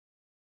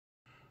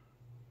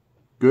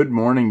Good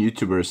morning,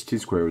 YouTubers.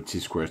 T-Square with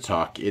T-Square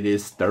Talk. It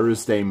is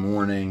Thursday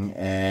morning,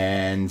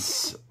 and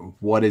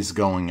what is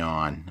going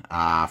on?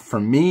 For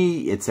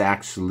me, it's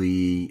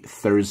actually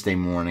Thursday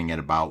morning at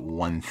about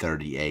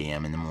 1:30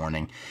 a.m. in the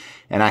morning,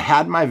 and I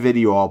had my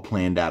video all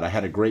planned out. I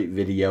had a great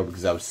video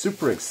because I was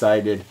super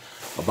excited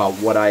about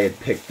what I had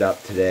picked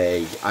up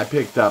today. I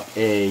picked up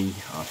a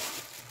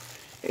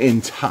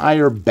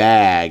entire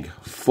bag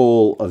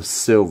full of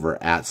silver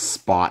at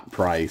spot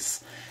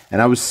price.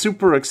 And I was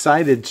super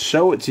excited to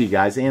show it to you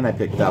guys. And I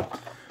picked up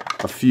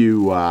a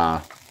few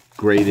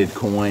graded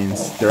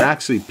coins. They're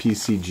actually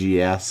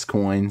PCGS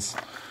coins.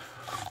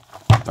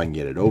 If I can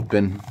get it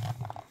open.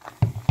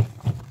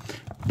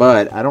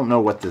 But I don't know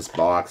what this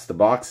box. The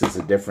box is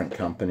a different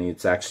company.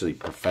 It's actually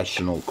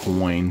Professional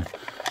Coin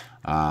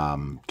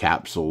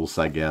Capsules,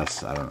 I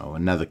guess. I don't know.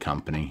 Another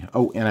company.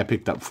 Oh, and I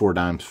picked up 4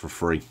 dimes for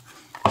free.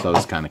 So that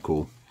was kind of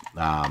cool.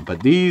 But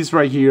these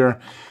right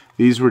here,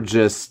 these were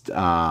just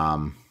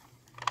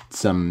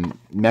some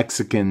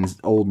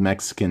old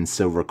Mexican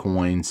silver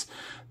coins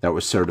that were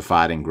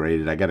certified and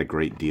graded. I got a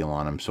great deal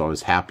on them, so I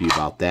was happy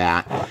about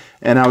that.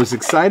 And I was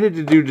excited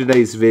to do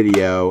today's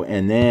video,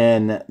 and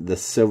then the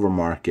silver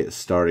market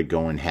started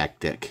going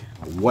hectic.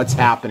 What's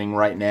happening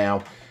right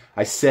now?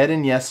 I said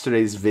in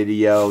yesterday's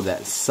video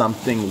that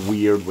something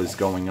weird was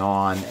going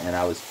on, and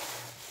I was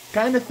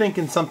kind of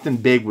thinking something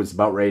big was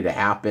about ready to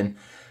happen.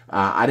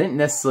 I didn't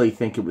necessarily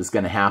think it was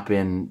going to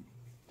happen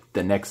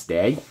the next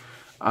day.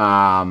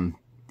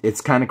 It's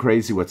kind of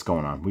crazy what's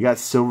going on. We got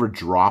silver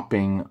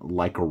dropping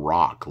like a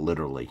rock,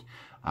 literally.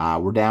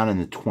 We're down in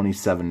the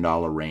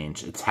 $27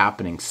 range. It's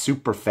happening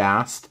super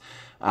fast.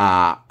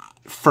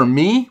 For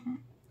me,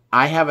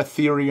 I have a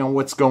theory on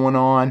what's going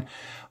on,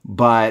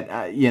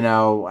 but, you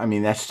know, I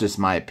mean, that's just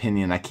my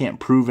opinion. I can't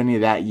prove any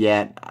of that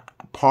yet.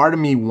 Part of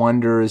me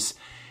wonders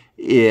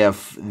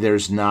if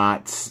there's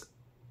not...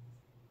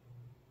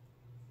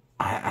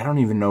 I don't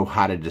even know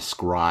how to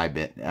describe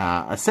it.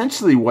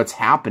 Essentially, what's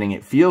happening,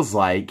 it feels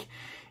like,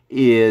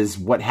 is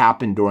what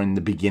happened during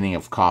the beginning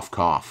of cough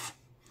cough.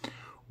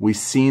 We've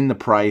seen the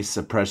price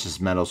of precious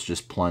metals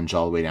just plunge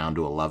all the way down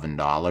to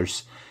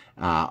 $11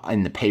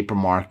 in the paper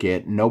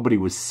market. Nobody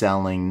was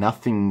selling.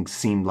 Nothing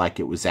seemed like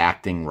it was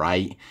acting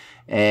right.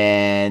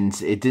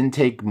 And it didn't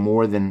take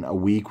more than a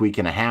week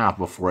and a half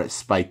before it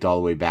spiked all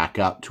the way back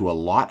up to a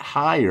lot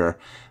higher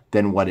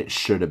than what it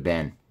should have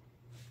been.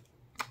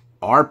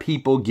 Are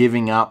people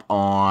giving up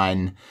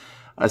on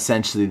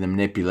essentially the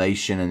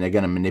manipulation, and they're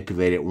going to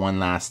manipulate it one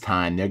last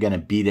time? They're going to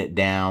beat it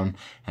down,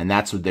 and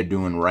that's what they're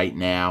doing right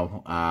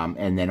now.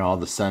 And then all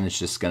of a sudden, it's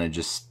just going to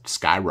just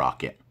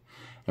skyrocket.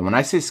 And when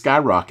I say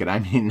skyrocket, I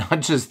mean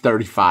not just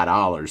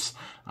 $35.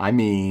 I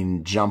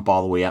mean jump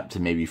all the way up to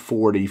maybe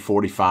 40,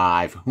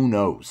 45, who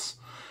knows?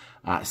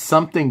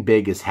 Something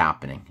big is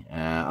happening.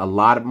 A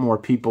lot more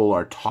people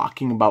are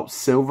talking about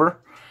silver.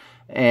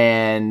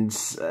 And,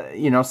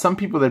 you know, some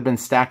people that have been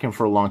stacking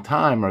for a long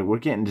time, we're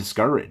getting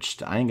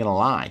discouraged. I ain't going to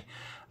lie.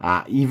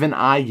 Even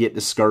I get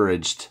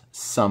discouraged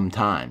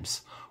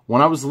sometimes.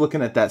 When I was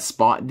looking at that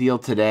spot deal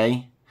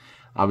today,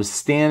 I was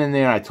standing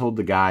there. I told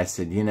the guy, I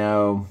said, you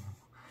know,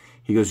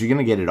 he goes, you're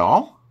going to get it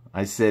all?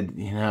 I said,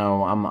 you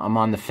know, I'm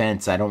on the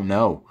fence. I don't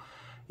know.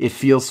 It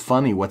feels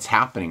funny what's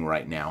happening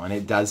right now, and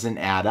it doesn't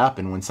add up.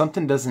 And when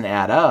something doesn't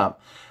add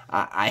up,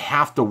 I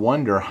have to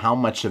wonder how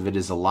much of it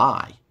is a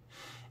lie.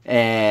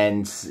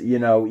 And, you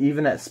know,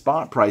 even at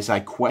spot price,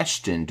 I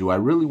question, do I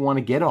really want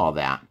to get all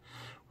that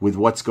with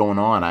what's going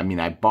on? I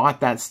mean, I bought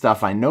that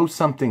stuff. I know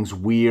something's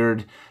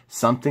weird.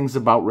 Something's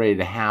about ready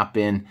to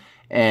happen.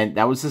 And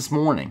that was this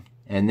morning.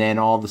 And then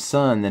all of a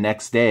sudden, the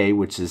next day,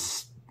 which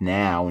is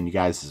now, and you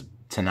guys,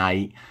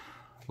 tonight,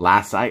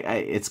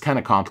 it's kind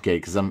of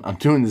complicated because I'm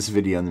doing this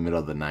video in the middle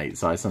of the night.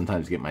 So I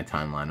sometimes get my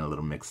timeline a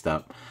little mixed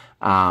up.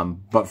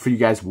 But for you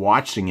guys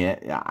watching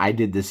it, I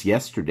did this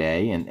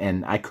yesterday,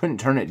 and I couldn't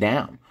turn it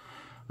down.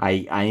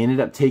 I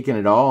ended up taking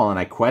it all, and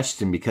I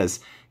questioned,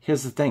 because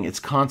here's the thing, it's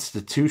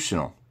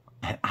constitutional.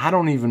 And I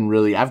don't even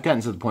really, I've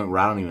gotten to the point where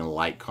I don't even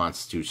like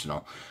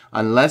constitutional.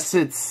 Unless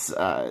it's,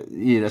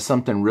 you know,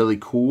 something really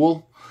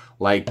cool,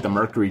 like the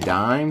Mercury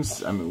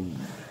dimes. I mean,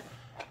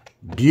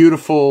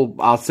 beautiful,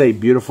 I'll say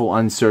beautiful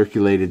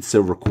uncirculated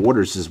silver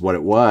quarters is what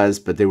it was,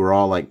 but they were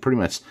all like pretty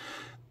much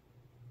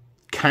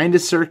kind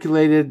of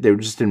circulated. They were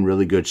just in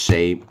really good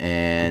shape,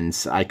 and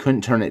I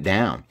couldn't turn it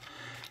down.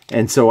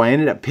 And so I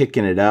ended up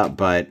picking it up,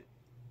 but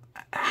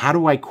how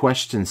do I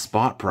question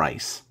spot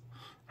price?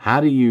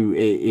 How do you,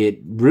 it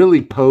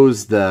really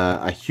posed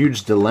a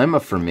huge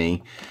dilemma for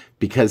me,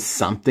 because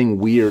something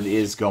weird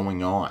is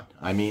going on.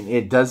 I mean,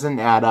 it doesn't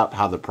add up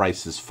how the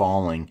price is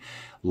falling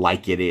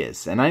like it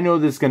is. And I know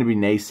there's going to be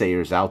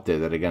naysayers out there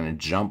that are going to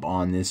jump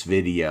on this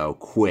video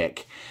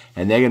quick,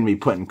 and they're going to be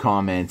putting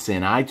comments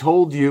in, I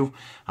told you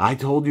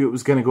it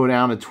was going to go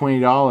down to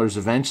 $20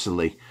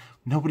 eventually.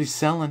 Nobody's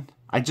selling.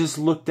 I just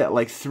looked at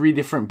like 3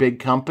 different big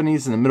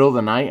companies in the middle of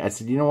the night. I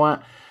said, you know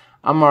what?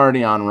 I'm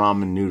already on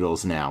ramen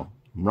noodles now.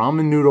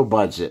 Ramen noodle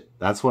budget.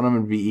 That's what I'm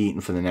going to be eating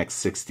for the next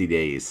 60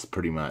 days,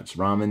 pretty much.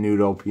 Ramen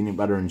noodle, peanut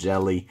butter and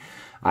jelly.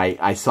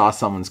 I saw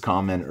someone's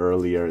comment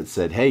earlier. It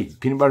said, hey,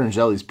 peanut butter and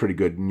jelly is pretty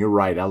good. And you're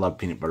right. I love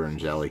peanut butter and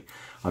jelly.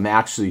 I'm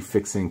actually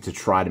fixing to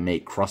try to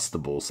make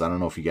Crustables. I don't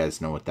know if you guys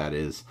know what that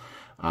is.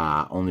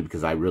 Only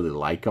because I really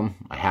like them.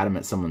 I had them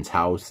at someone's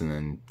house, and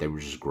then they were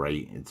just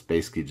great. It's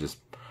basically just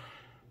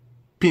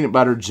peanut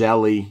butter,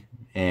 jelly,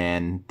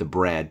 and the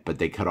bread, but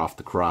they cut off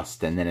the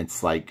crust, and then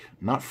it's like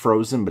not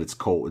frozen, but it's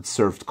cold. It's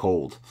served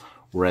cold.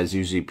 Whereas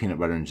usually peanut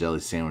butter and jelly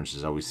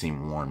sandwiches always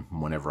seem warm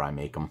whenever I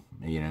make them,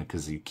 you know,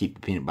 because you keep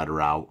the peanut butter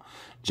out,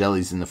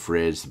 jelly's in the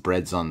fridge, the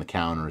bread's on the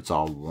counter, it's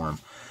all warm.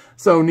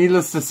 So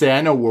needless to say,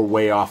 I know we're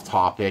way off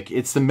topic.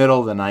 It's the middle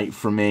of the night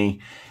for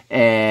me,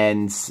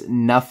 and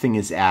nothing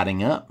is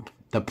adding up.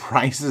 The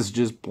price is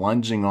just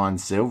plunging on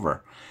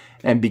silver.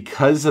 And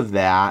because of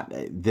that,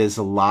 there's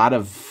a lot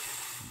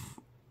of,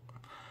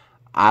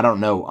 I don't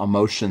know,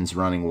 emotions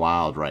running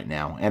wild right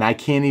now. And I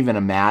can't even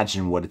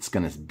imagine what it's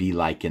going to be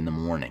like in the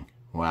morning.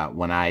 Well,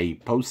 when I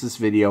post this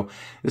video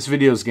is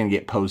going to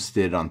get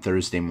posted on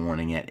Thursday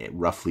morning at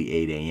roughly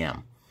 8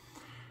 a.m.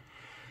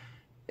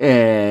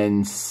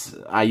 And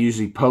I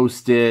usually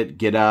post it,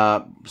 get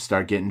up,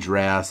 start getting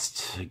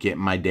dressed, get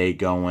my day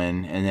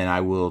going, and then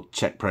I will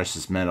check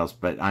precious metals.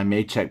 But I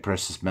may check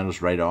precious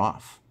metals right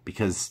off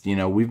because, you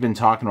know, we've been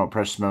talking about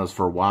precious metals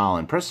for a while,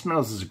 and precious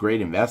metals is a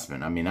great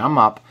investment. I mean, I'm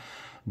up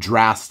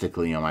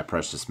drastically on my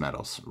precious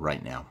metals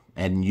right now.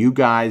 And you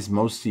guys,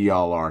 most of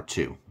y'all are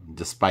too,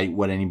 despite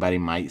what anybody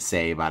might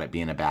say about it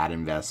being a bad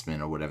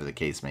investment or whatever the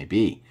case may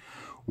be.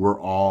 We're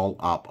all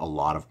up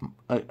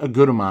a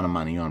good amount of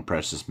money on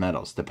precious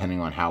metals,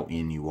 depending on how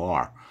in you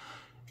are.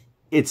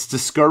 It's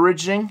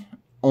discouraging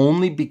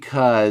only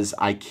because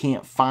I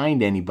can't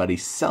find anybody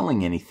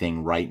selling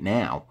anything right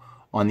now.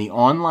 On the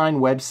online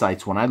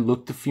websites, when I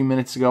looked a few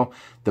minutes ago,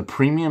 the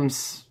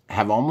premiums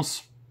have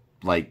almost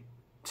like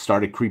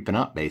started creeping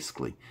up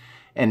basically.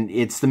 And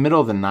it's the middle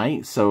of the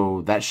night,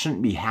 so that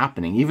shouldn't be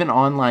happening. Even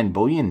online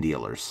bullion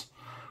dealers,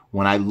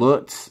 when I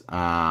looked,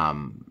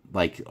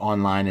 like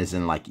online as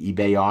in like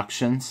eBay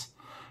auctions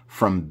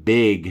from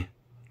big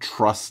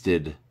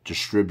trusted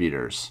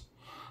distributors,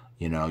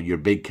 you know, your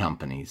big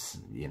companies,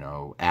 you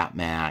know,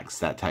 AppMax,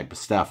 that type of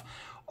stuff,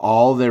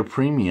 all their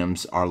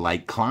premiums are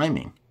like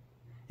climbing.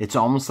 It's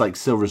almost like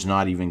silver's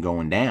not even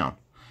going down.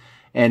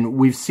 And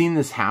we've seen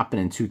this happen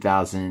in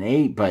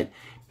 2008, but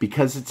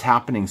because it's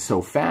happening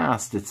so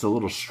fast, it's a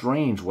little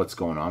strange what's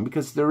going on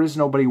because there is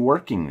nobody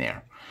working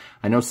there.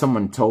 I know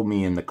someone told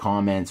me in the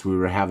comments, we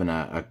were having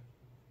a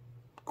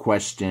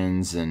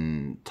questions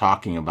and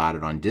talking about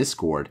it on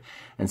Discord,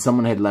 and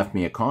someone had left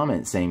me a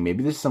comment saying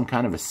maybe there's some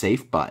kind of a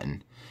safe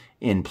button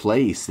in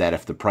place that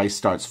if the price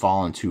starts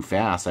falling too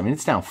fast, I mean,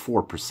 it's down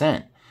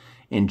 4%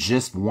 in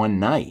just one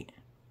night.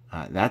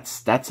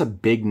 That's a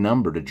big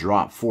number to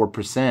drop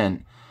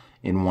 4%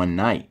 in one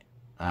night.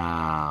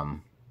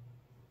 And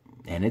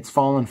it's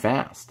falling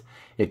fast.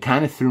 It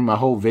kind of threw my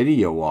whole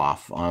video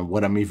off on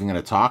what I'm even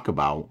going to talk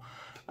about,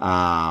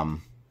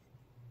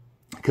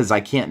 because I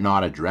can't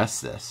not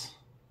address this.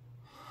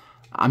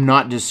 I'm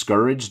not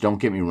discouraged, don't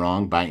get me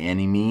wrong, by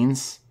any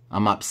means.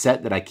 I'm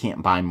upset that I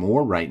can't buy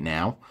more right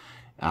now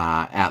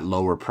at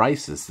lower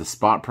prices. The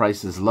spot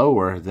price is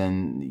lower,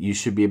 then you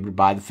should be able to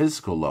buy the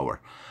physical lower.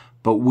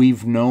 But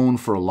we've known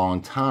for a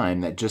long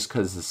time that just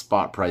because the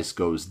spot price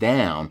goes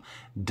down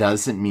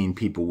doesn't mean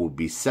people will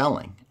be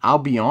selling. I'll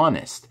be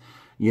honest.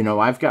 You know,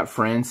 I've got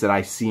friends that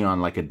I see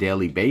on like a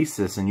daily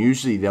basis, and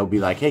usually they'll be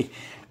like, hey,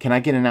 can I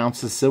get an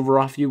ounce of silver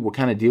off you? What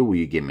kind of deal will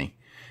you give me?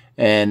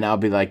 And I'll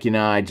be like, you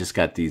know, I just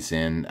got these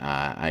in.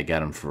 I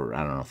got them for,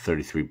 I don't know,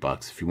 33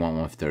 bucks. If you want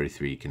one for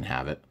 33, you can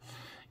have it.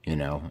 You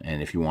know,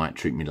 and if you want,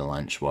 treat me to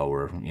lunch while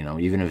we're, you know,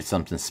 even if it's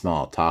something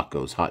small,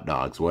 tacos, hot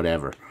dogs,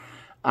 whatever.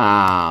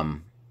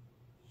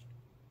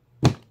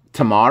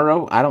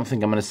 Tomorrow, I don't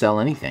think I'm going to sell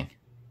anything.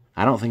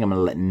 I don't think I'm going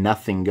to let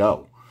nothing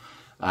go.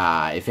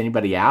 If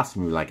anybody asks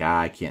me, like,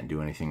 I can't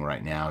do anything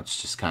right now.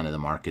 It's just kind of the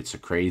markets are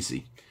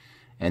crazy.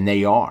 And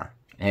they are.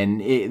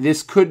 And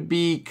this could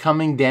be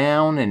coming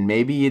down, and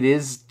maybe it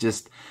is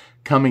just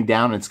coming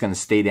down. It's going to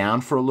stay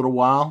down for a little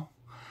while.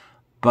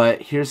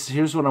 But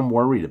here's what I'm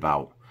worried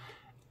about.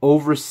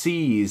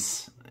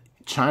 Overseas,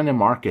 China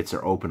markets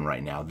are open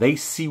right now. They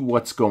see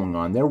what's going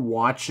on. They're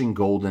watching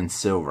gold and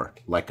silver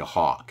like a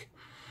hawk.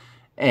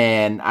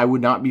 And I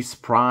would not be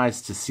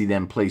surprised to see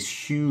them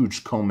place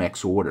huge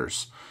COMEX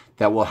orders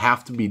that will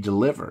have to be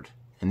delivered.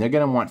 And they're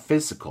going to want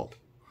physical.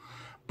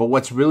 But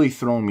what's really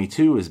throwing me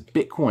too is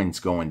Bitcoin's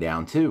going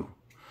down too.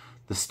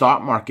 The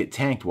stock market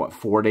tanked, what,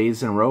 4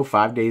 days in a row,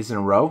 5 days in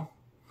a row?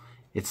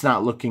 It's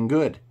not looking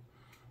good.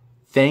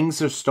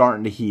 Things are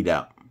starting to heat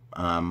up.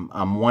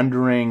 I'm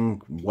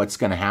wondering what's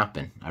going to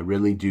happen. I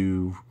really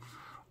do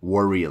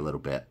worry a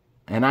little bit.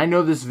 And I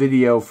know this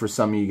video for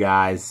some of you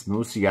guys,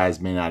 most of you guys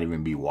may not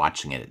even be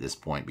watching it at this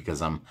point because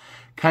I'm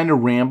kind of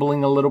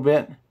rambling a little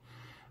bit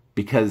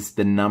because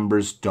the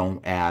numbers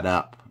don't add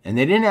up. And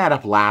they didn't add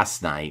up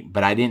last night,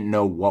 but I didn't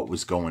know what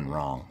was going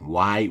wrong.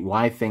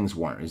 Why things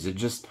weren't. Was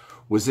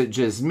it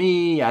just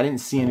me? I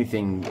didn't see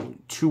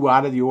anything too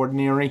out of the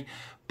ordinary,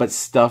 but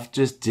stuff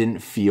just didn't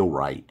feel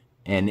right.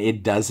 And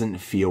it doesn't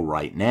feel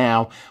right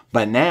now.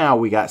 But now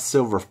we got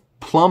silver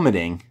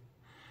plummeting.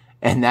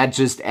 And that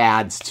just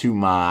adds to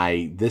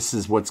my, this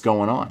is what's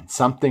going on.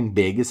 Something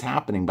big is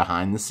happening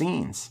behind the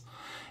scenes.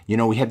 You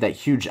know, we had that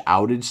huge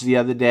outage the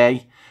other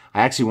day.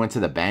 I actually went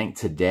to the bank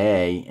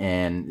today,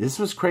 and this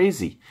was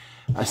crazy.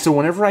 So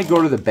whenever I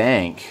go to the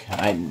bank,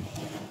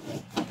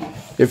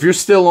 if you're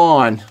still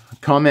on,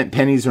 comment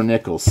pennies or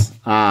nickels.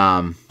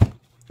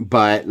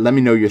 But let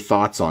me know your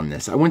thoughts on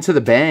this. I went to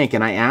the bank,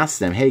 and I asked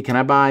them, hey, can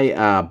I buy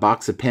a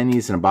box of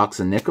pennies and a box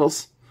of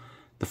nickels?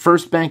 The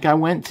first bank I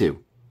went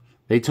to,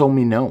 they told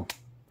me no.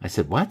 I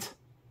said, what?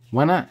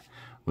 Why not?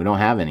 We don't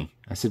have any.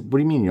 I said, what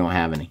do you mean you don't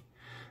have any?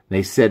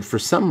 They said, for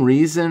some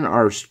reason,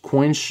 our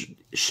coin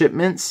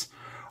shipments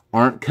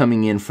aren't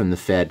coming in from the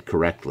Fed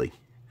correctly.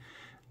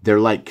 They're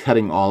like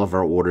cutting all of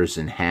our orders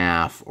in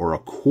half or a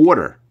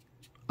quarter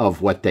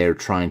of what they're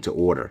trying to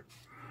order.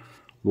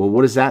 Well,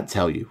 what does that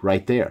tell you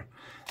right there?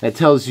 That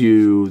tells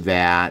you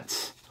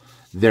that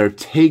they're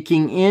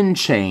taking in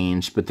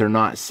change, but they're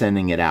not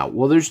sending it out.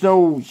 Well, there's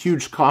no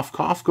huge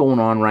cough going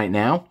on right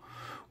now.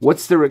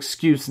 What's their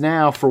excuse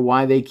now for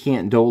why they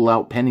can't dole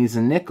out pennies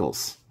and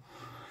nickels?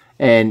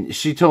 And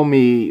she told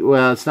me,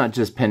 well, it's not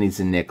just pennies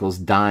and nickels.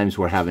 Dimes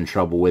we're having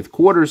trouble with.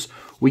 Quarters,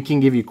 we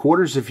can give you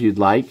quarters if you'd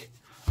like.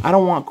 I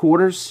don't want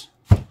quarters.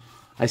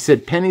 I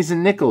said pennies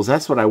and nickels,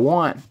 that's what I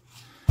want.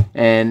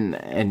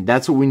 And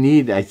that's what we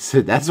need. I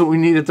said, that's what we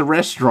need at the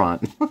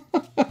restaurant.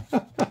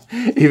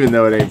 Even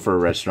though it ain't for a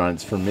restaurant,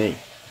 it's for me.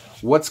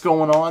 What's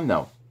going on,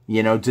 though?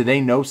 You know, do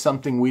they know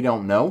something we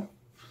don't know?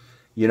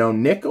 You know,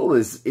 nickel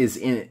is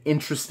an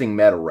interesting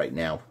metal right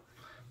now.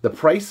 The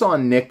price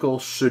on nickel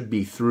should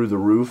be through the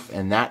roof,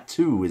 and that,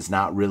 too, is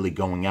not really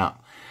going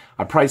up.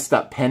 I priced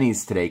up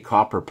pennies today,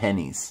 copper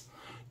pennies,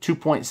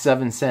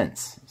 2.7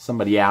 cents.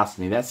 Somebody asked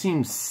me, that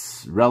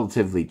seems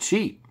relatively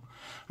cheap.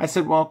 I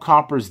said, well,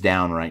 copper's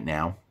down right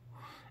now.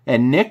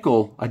 And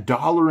nickel,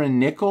 $1 in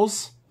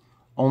nickels,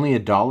 only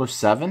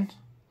 $1.07.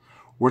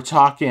 We're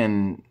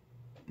talking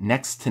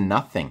next to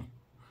nothing.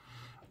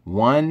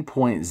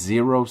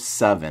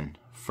 1.07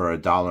 for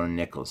 $1 in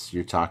nickels.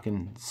 You're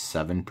talking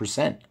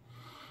 7%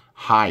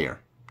 higher.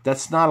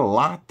 That's not a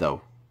lot,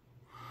 though,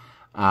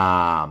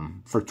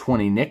 for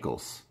 20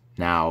 nickels.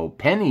 Now,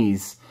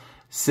 pennies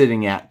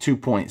sitting at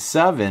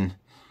 2.7,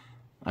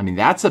 I mean,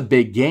 that's a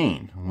big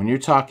gain. When you're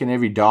talking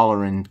every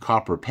dollar in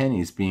copper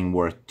pennies being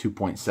worth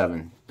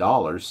 $2.7,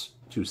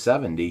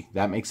 $2.70,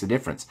 that makes a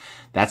difference.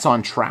 That's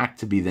on track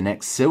to be the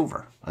next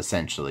silver,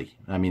 essentially.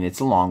 I mean,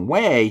 it's a long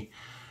way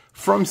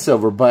from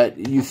silver,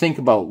 but you think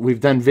about, we've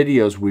done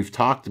videos, we've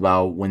talked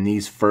about when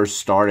these first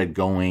started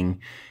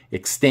going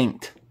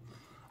extinct,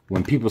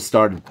 when people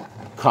started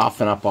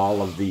coughing up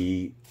all of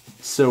the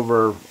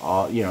silver,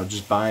 you know,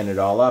 just buying it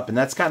all up. And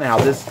that's kind of how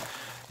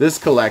this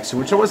collection,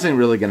 which I wasn't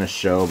really going to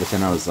show, but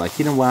then I was like,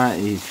 you know what,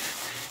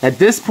 at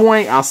this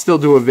point, I'll still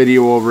do a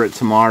video over it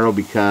tomorrow,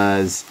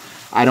 because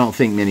I don't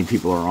think many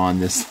people are on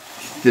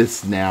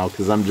this now,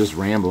 because I'm just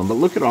rambling. But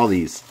look at all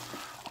these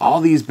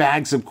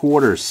bags of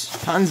quarters,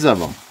 tons of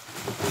them.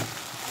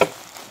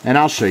 And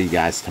I'll show you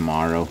guys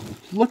tomorrow.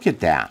 Look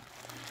at that.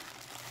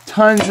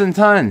 Tons and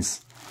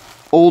tons.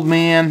 Old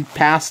man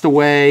passed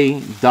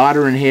away.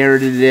 Daughter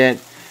inherited it.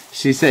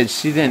 She said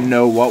she didn't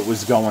know what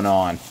was going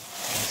on.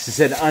 She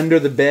said under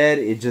the bed,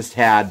 it just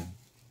had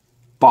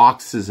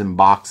boxes and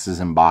boxes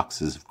and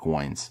boxes of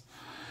coins.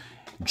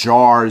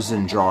 Jars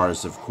and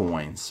jars of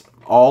coins.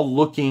 All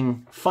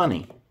looking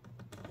funny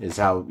is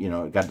how, you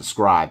know, it got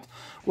described.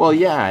 Well,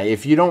 yeah,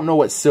 if you don't know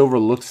what silver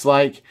looks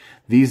like,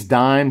 these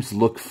dimes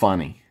look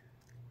funny.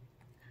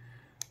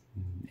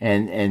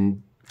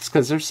 And it's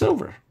because they're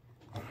silver.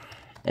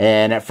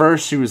 And at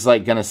first she was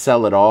like going to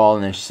sell it all,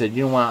 and then she said,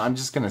 you know what, I'm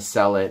just going to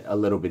sell it a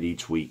little bit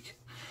each week.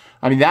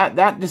 I mean,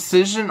 that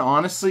decision,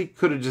 honestly,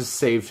 could have just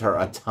saved her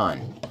a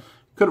ton.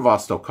 Could have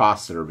also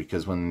costed her,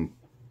 because when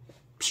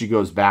she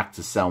goes back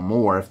to sell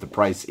more, if the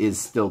price is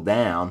still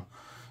down,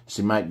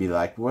 she might be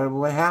like,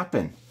 what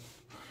happened?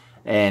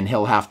 And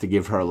he'll have to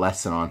give her a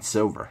lesson on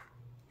silver.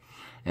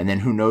 And then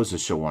who knows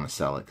if she'll want to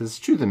sell it. Because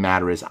the truth of the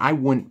matter is, I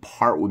wouldn't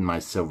part with my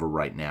silver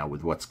right now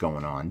with what's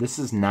going on. This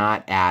is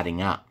not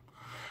adding up.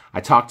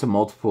 I talked to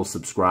multiple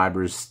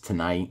subscribers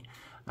tonight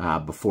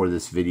before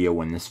this video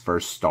when this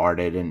first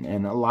started.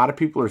 And a lot of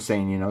people are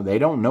saying, you know, they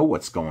don't know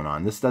what's going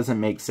on. This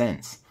doesn't make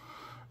sense.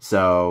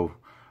 So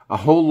a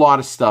whole lot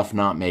of stuff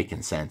not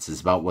making sense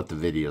is about what the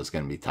video is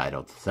going to be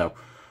titled. So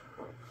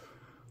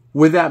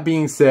with that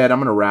being said, I'm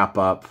going to wrap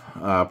up.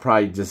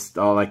 Probably just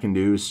all I can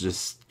do is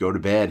just go to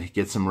bed,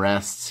 get some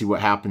rest, see what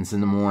happens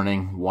in the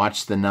morning,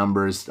 watch the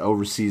numbers.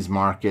 Overseas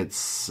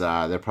markets,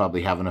 they're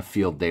probably having a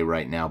field day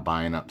right now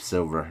buying up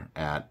silver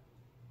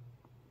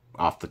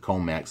off the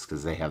COMEX,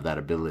 because they have that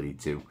ability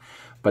to.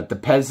 But the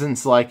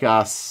peasants like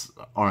us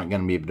aren't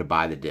going to be able to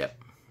buy the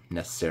dip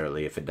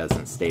necessarily if it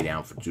doesn't stay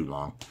down for too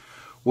long.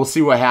 We'll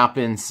see what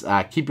happens.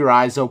 Keep your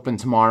eyes open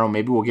tomorrow.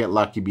 Maybe we'll get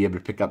lucky, be able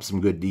to pick up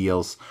some good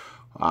deals.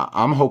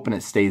 I'm hoping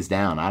it stays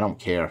down. I don't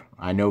care.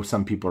 I know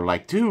some people are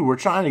like, dude, we're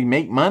trying to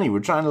make money. We're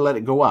trying to let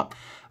it go up.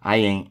 I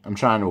ain't. I'm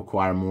trying to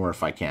acquire more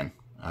if I can.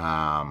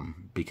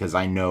 because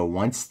I know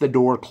once the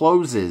door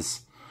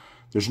closes,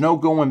 there's no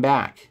going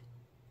back.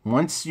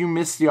 Once you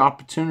miss the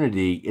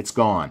opportunity, it's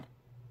gone.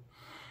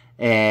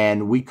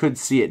 And we could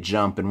see it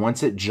jump. And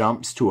once it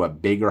jumps to a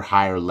bigger,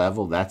 higher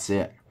level, that's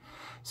it.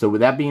 So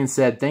with that being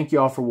said, thank you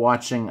all for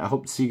watching. I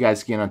hope to see you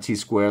guys again on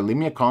T-Square. Leave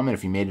me a comment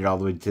if you made it all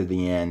the way to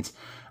the end.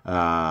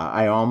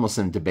 I almost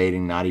am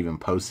debating not even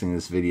posting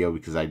this video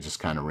because I just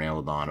kind of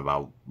rambled on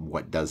about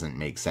what doesn't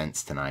make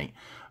sense tonight.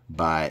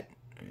 But,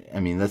 I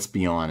mean, let's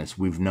be honest.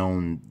 We've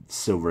known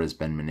silver has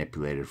been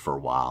manipulated for a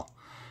while.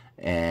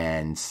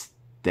 And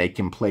they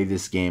can play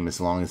this game as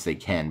long as they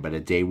can. But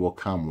a day will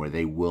come where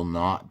they will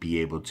not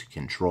be able to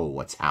control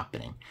what's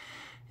happening.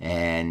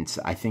 And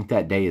I think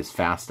that day is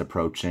fast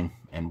approaching.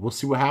 And we'll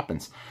see what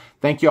happens.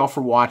 Thank you all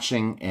for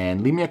watching.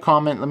 And leave me a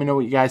comment. Let me know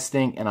what you guys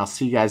think. And I'll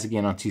see you guys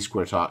again on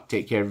T-Square Talk.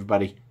 Take care,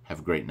 everybody. Have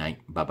a great night.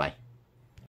 Bye-bye.